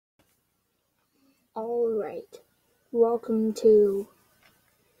Alright, welcome to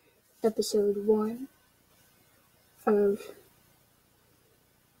episode 1 of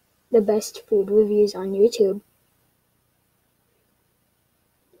the best food reviews on YouTube.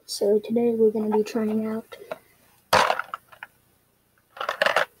 So today we're going to be trying out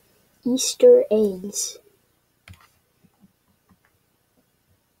Easter eggs.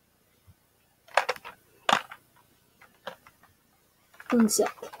 One sec.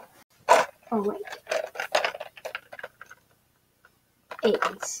 Alright.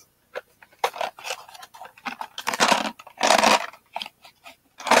 Eggs.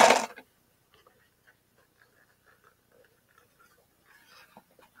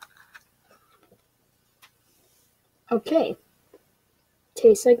 Okay.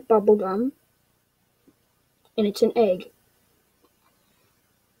 Tastes like bubblegum. And it's an egg.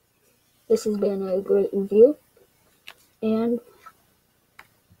 This has been a great review. And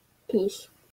peace.